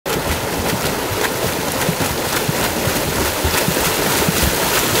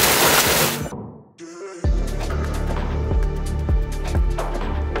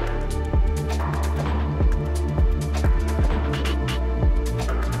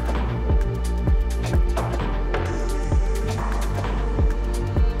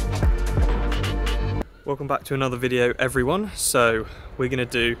Welcome back to another video, everyone. So we're going to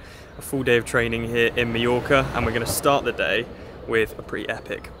do a full day of training here in Mallorca, and we're going to start the day with a pretty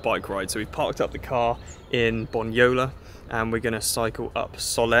epic bike ride. So we've parked up the car in Bonyola and we're going to cycle up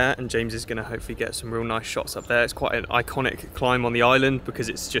Soler, and James is going to hopefully get some real nice shots up there. It's quite an iconic climb on the island because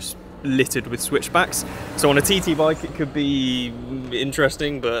it's just littered with switchbacks. So on a TT bike it could be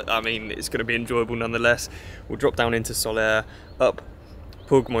interesting, but I mean it's going to be enjoyable nonetheless. We'll drop down into Soler, up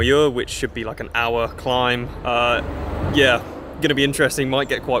Pugmoyur, which should be like an hour climb. Yeah, gonna be interesting, might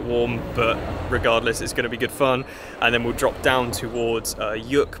get quite warm, but regardless it's gonna be good fun. And then we'll drop down towards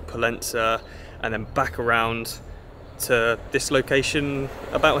Yuk, Polenta, and then back around to this location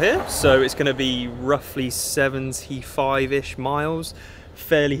about here. So it's gonna be roughly 75-ish miles,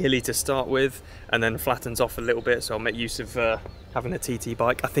 fairly hilly to start with, and then flattens off a little bit, so I'll make use of having a TT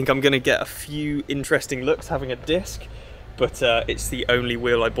bike. I think I'm gonna get a few interesting looks having a disc, but it's the only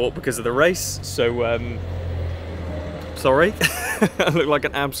wheel I bought because of the race, so sorry. I look like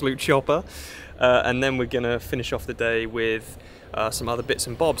an absolute chopper. And then we're gonna finish off the day with some other bits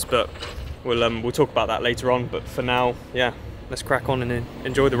and bobs, but we'll talk about that later on. But for now, yeah, let's crack on and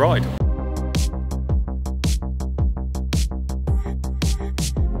enjoy the ride.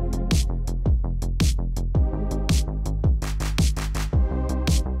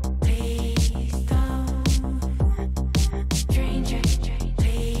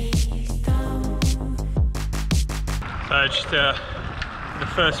 Just the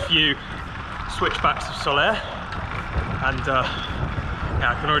first few switchbacks of Soler, and yeah,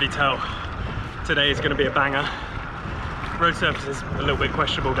 I can already tell today is going to be a banger. Road surface is a little bit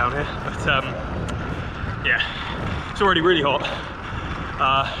questionable down here, but yeah, it's already really hot,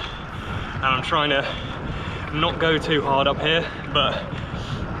 and I'm trying to not go too hard up here, but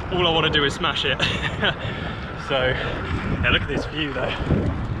all I want to do is smash it. So yeah, look at this view though.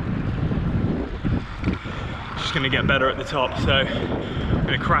 Just going to get better at the top, so I'm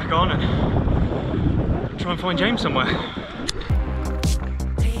going to crack on and try and find James somewhere.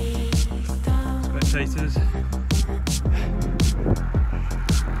 Spectators.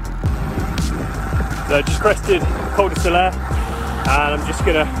 So I just crested Col de Soler, and I'm just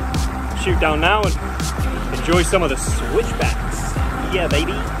going to shoot down now and enjoy some of the switchbacks. Yeah,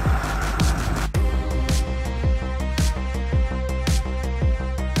 baby.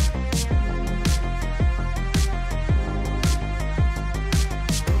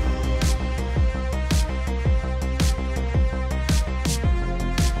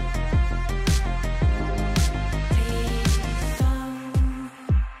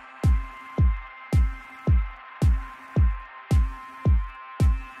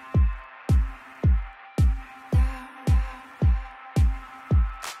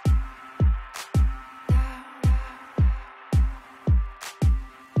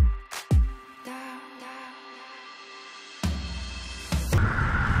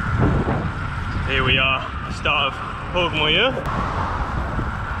 Here we are, the start of Pugmoyur.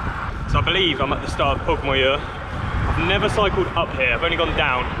 So I believe I'm at the start of Pugmoyur. I've never cycled up here, I've only gone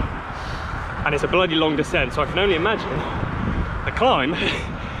down. And it's a bloody long descent, so I can only imagine the climb is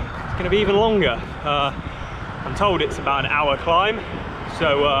going to be even longer. I'm told it's about an hour climb,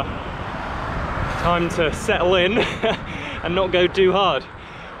 so time to settle in and not go too hard.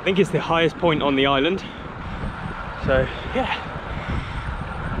 I think it's the highest point on the island. So yeah.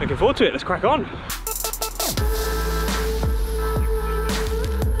 Looking forward to it, let's crack on.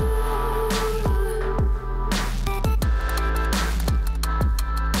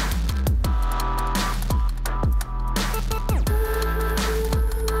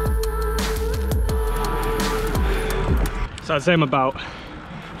 So I'd say I'm about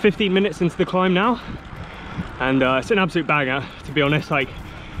 15 minutes into the climb now, and it's an absolute banger, to be honest. Like,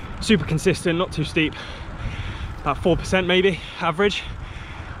 super consistent, not too steep, about 4% maybe, average.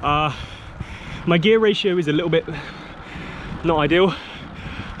 My gear ratio is a little bit not ideal.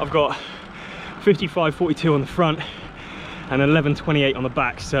 I've got 55/42 on the front and 11/28 on the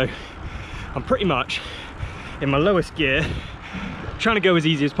back, so I'm pretty much in my lowest gear, trying to go as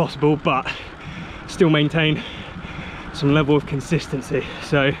easy as possible but still maintain some level of consistency.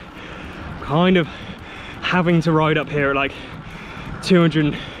 So kind of having to ride up here at like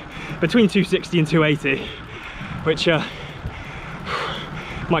 200, between 260 and 280, which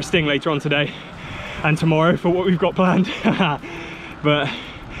might sting later on today and tomorrow for what we've got planned. But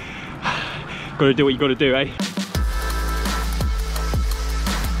gotta do what you gotta do, eh?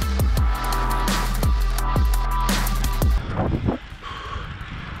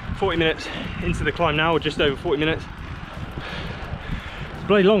 "40 minutes into the climb now, or just over 40 minutes. It's a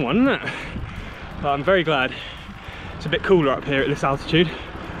bloody long one, isn't it? But I'm very glad it's a bit cooler up here at this altitude.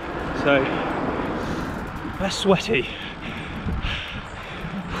 So That's sweaty.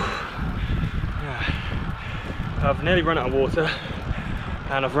 Yeah. I've nearly run out of water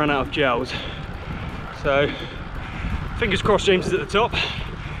and I've run out of gels. So, fingers crossed James is at the top.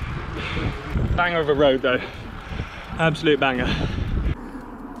 Banger of a road though. Absolute banger.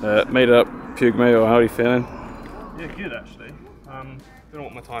 Made up Pugmeo, how are you feeling? Yeah, good actually. Don't know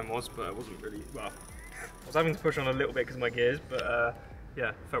what my time was, but it wasn't really, well, I was having to push on a little bit because of my gears, but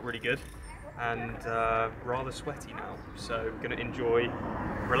yeah, felt really good. And rather sweaty now, so we're going to enjoy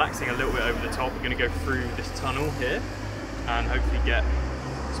relaxing a little bit over the top. We're going to go through this tunnel here and hopefully get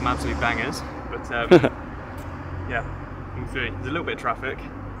some absolute bangers, but yeah, we'll see. There's a little bit of traffic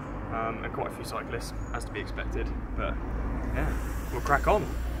and quite a few cyclists, as to be expected, but yeah, we'll crack on.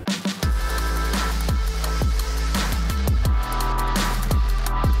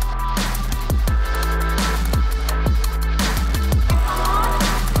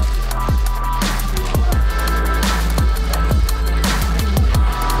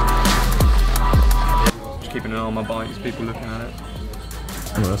 Keeping an eye on my bike, there's people looking at it.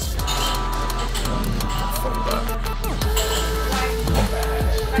 Yes.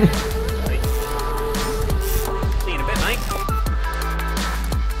 See you in a bit, mate.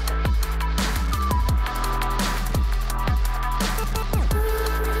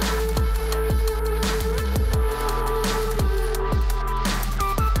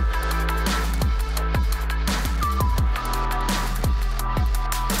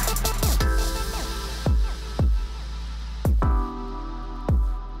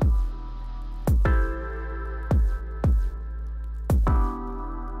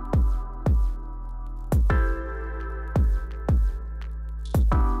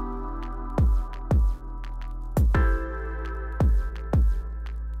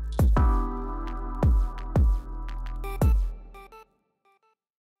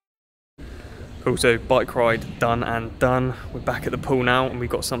 Cool, so bike ride done and done. We're back at the pool now and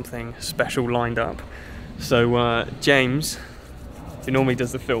we've got something special lined up. So James, who normally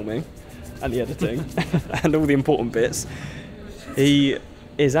does the filming and the editing and all the important bits, he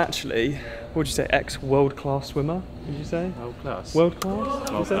is actually, what would you say, ex-world-class swimmer, would you say? World class. World class?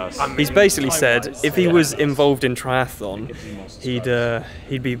 World class. He's basically said if he was involved in triathlon,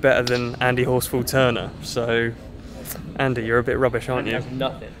 he'd be better than Andy Horsfall Turner. So, Andy, you're a bit rubbish, aren't you?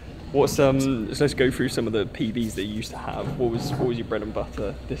 Nothing. What's so let's go through some of the PBs that you used to have. What was your bread and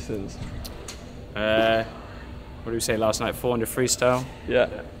butter distance? What did we say last night? 400 freestyle. Yeah.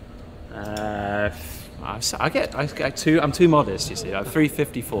 I'm too modest, you see. I'm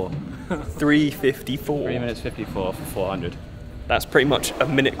 3:54. 3:54. 3 minutes 54 for 400. That's pretty much a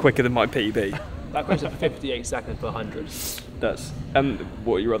minute quicker than my PB. That goes at 58 seconds per 100. That's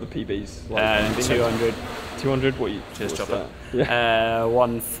what are your other PBs? Like 200. 200. What you Just what's drop that? it.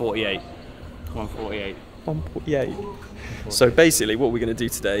 148. 148. 148. So basically, what we're going to do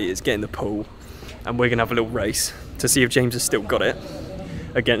today is get in the pool, and we're going to have a little race to see if James has still got it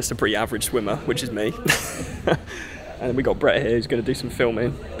against a pretty average swimmer, which is me. And we got Brett here who's going to do some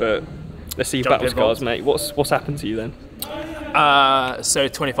filming. But let's see your battle scars, mate. What's happened to you then? So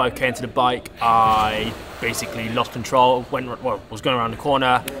 25k into the bike, I basically lost control. Was going around the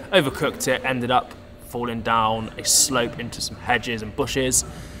corner, overcooked it, ended up falling down a slope into some hedges and bushes,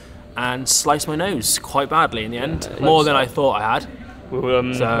 and sliced my nose quite badly in the end, more than I thought I had.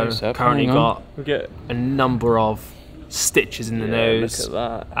 So currently got a number of stitches in the nose, look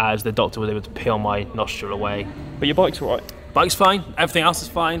at that. as the doctor was able to peel my nostril away. But your bike's alright. Bike's fine, everything else is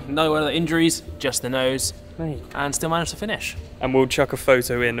fine, no other injuries, just the nose, Mate. and still managed to finish. And we'll chuck a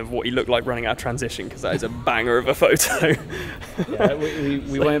photo in of what he looked like running out of transition, because that is a banger of a photo. Yeah,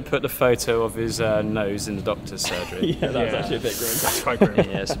 we won't put the photo of his nose in the doctor's surgery. Yeah, that's actually a bit grim. That's quite grim.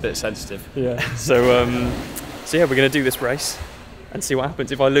 Yeah, it's a bit sensitive. Yeah. So yeah, we're going to do this race and see what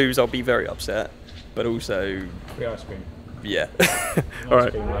happens. If I lose, I'll be very upset, but also, Free ice cream. yeah. All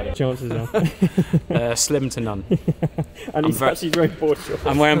right. Chances are. Slim to none. And he's actually wearing board shorts.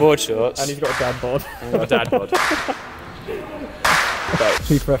 I'm wearing board shorts. And he's got a dad bod. I've got a dad bod.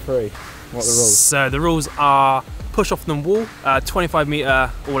 Chief referee, what are the rules? So the rules are push off the wall, 25 metre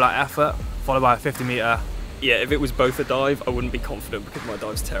all-out effort, followed by a 50 metre. Yeah, if it was both a dive, I wouldn't be confident because my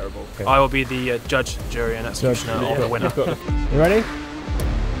dive's terrible. Okay. I will be the judge, jury and executioner of the winner. You ready?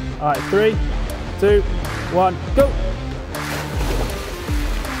 Alright, 3, 2, 1, go!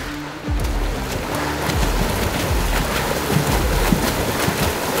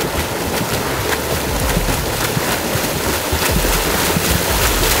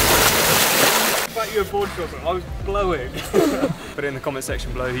 You were board shorts, I was blowing. Put it in the comment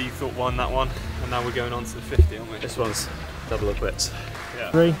section below who you thought won that one, and now we're going on to the 50, aren't we? This one's double or quits. Yeah.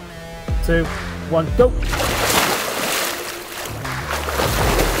 3, 2, 1, go!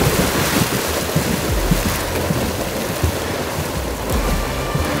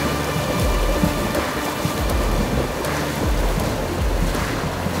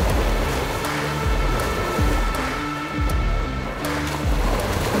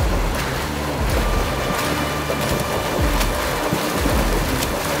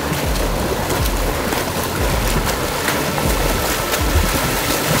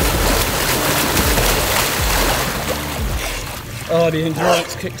 Oh, the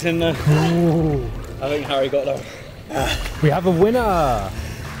endurance kicked in there. Ooh. I think Harry got that. We have a winner!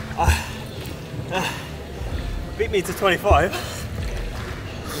 Beat me to 25.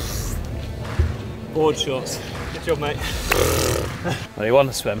 Board shorts. Good job, mate. Well, you want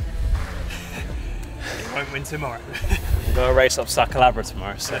to swim. You won't win tomorrow. We've got a race off Sacalabra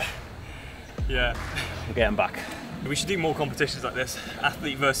tomorrow, so Yeah. we're getting back. We should do more competitions like this,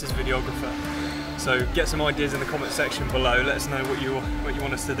 athlete versus videographer. So get some ideas in the comment section below. Let us know what you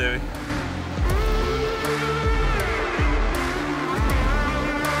want us to do.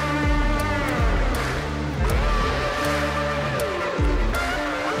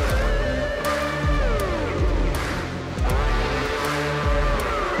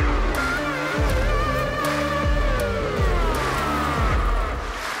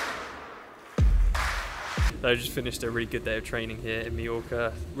 So I just finished a really good day of training here in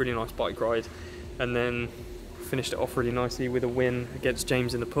Mallorca, really nice bike ride, and then finished it off really nicely with a win against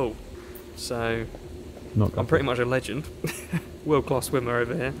James in the pool. So I'm pretty much a legend, world-class swimmer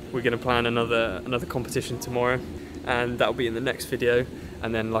over here. We're going to plan another competition tomorrow, and that'll be in the next video.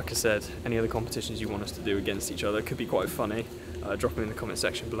 And then, like I said, any other competitions you want us to do against each other could be quite funny. Drop them in the comment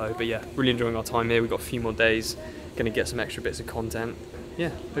section below. But yeah, really enjoying our time here. We've got a few more days, going to get some extra bits of content.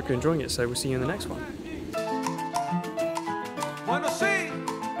 Yeah, hope you're enjoying it. So we'll see you in the next one. Bueno, sí.